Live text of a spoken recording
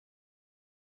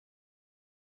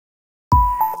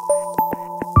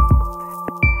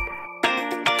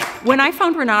When I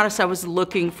found Renatus, I was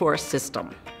looking for a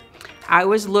system. I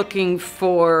was looking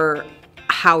for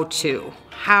how-to.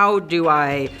 How do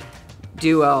I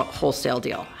do a wholesale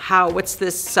deal? What's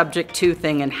this subject to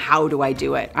thing and how do I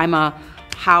do it? I'm a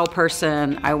how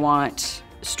person, I want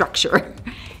structure.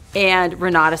 And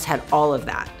Renatus had all of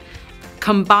that,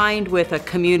 combined with a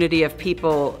community of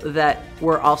people that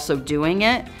were also doing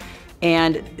it.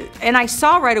 And I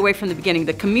saw right away from the beginning,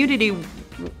 the community,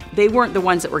 they weren't the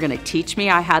ones that were gonna teach me.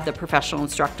 I had the professional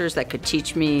instructors that could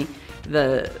teach me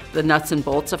the nuts and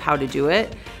bolts of how to do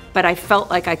it, but I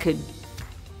felt like I could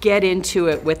get into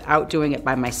it without doing it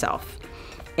by myself.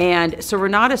 And so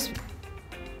Renatus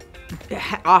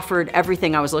offered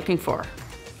everything I was looking for.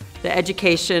 The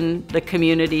education, the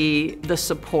community, the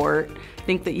support. I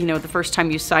think that, the first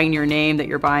time you sign your name that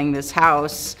you're buying this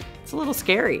house, it's a little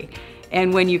scary.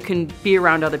 And when you can be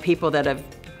around other people that have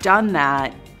done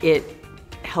that, it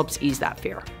helps ease that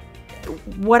fear.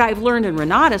 What I've learned in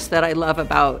Renatus that I love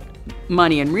about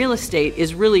money and real estate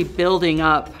is really building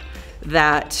up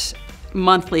that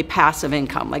monthly passive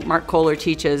income. Like Mark Kohler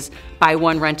teaches, buy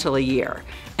one rental a year.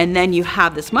 And then you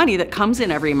have this money that comes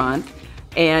in every month,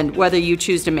 and whether you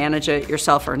choose to manage it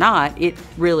yourself or not, it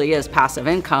really is passive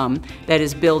income that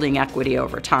is building equity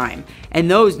over time. And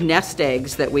those nest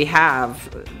eggs that we have,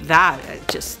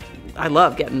 I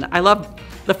love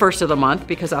the first of the month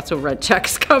because that's when rent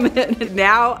checks come in.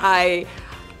 Now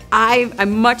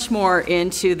I'm much more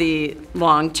into the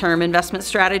long-term investment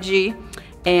strategy.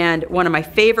 And one of my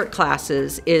favorite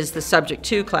classes is the Subject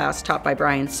To class taught by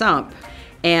Brian Sump.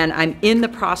 And I'm in the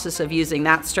process of using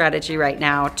that strategy right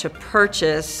now to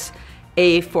purchase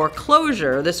a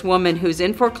foreclosure, this woman who's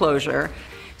in foreclosure.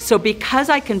 So because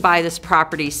I can buy this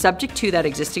property subject to that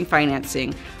existing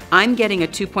financing, I'm getting a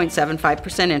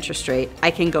 2.75% interest rate. I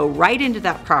can go right into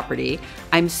that property.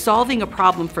 I'm solving a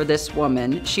problem for this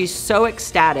woman. She's so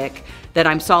ecstatic that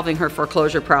I'm solving her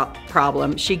foreclosure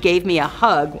problem. She gave me a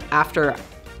hug after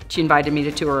she invited me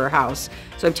to tour her house.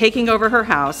 So I'm taking over her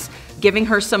house, giving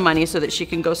her some money so that she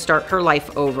can go start her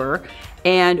life over.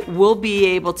 And we'll be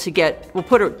able to we'll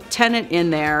put a tenant in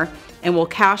there and we'll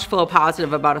cash flow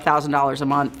positive about $1,000 a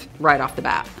month right off the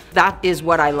bat. That is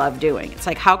what I love doing. It's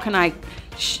like, how can I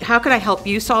help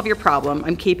you solve your problem?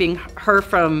 I'm keeping her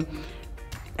from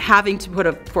having to put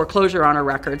a foreclosure on her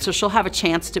record, so she'll have a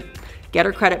chance to get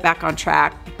her credit back on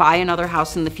track, buy another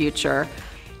house in the future.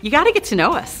 You gotta get to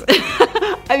know us.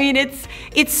 I mean,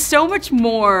 it's so much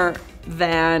more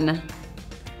than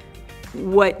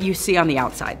what you see on the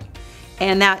outside.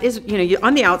 And that is,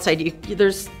 on the outside,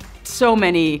 there's so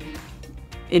many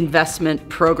investment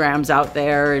programs out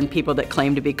there and people that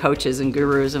claim to be coaches and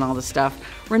gurus and all this stuff.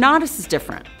 Renatus is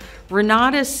different.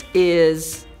 Renatus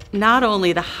is not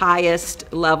only the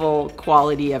highest level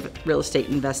quality of real estate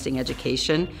investing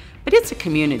education, but it's a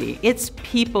community. It's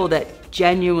people that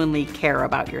genuinely care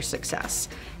about your success.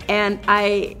 And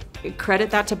I credit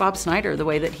that to Bob Snyder, the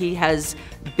way that he has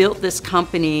built this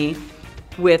company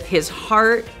with his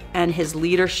heart and his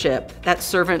leadership, that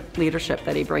servant leadership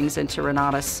that he brings into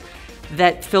Renatus,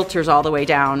 that filters all the way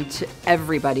down to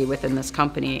everybody within this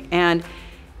company. And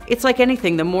it's like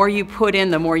anything, the more you put in,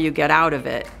 the more you get out of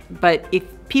it. But if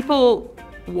people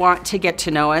want to get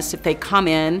to know us, if they come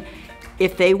in,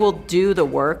 if they will do the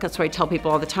work, that's what I tell people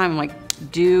all the time, I'm like,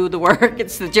 do the work.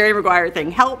 It's the Jerry Maguire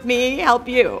thing, help me, help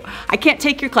you. I can't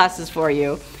take your classes for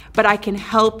you, but I can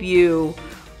help you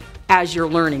as you're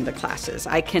learning the classes.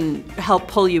 I can help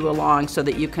pull you along so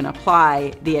that you can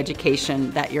apply the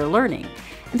education that you're learning.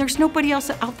 And there's nobody else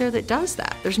out there that does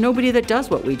that. There's nobody that does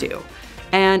what we do.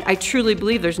 And I truly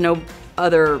believe there's no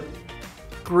other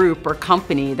group or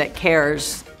company that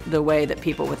cares the way that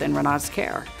people within Renatus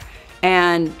care.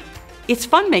 And it's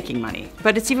fun making money,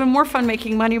 but it's even more fun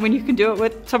making money when you can do it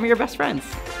with some of your best friends.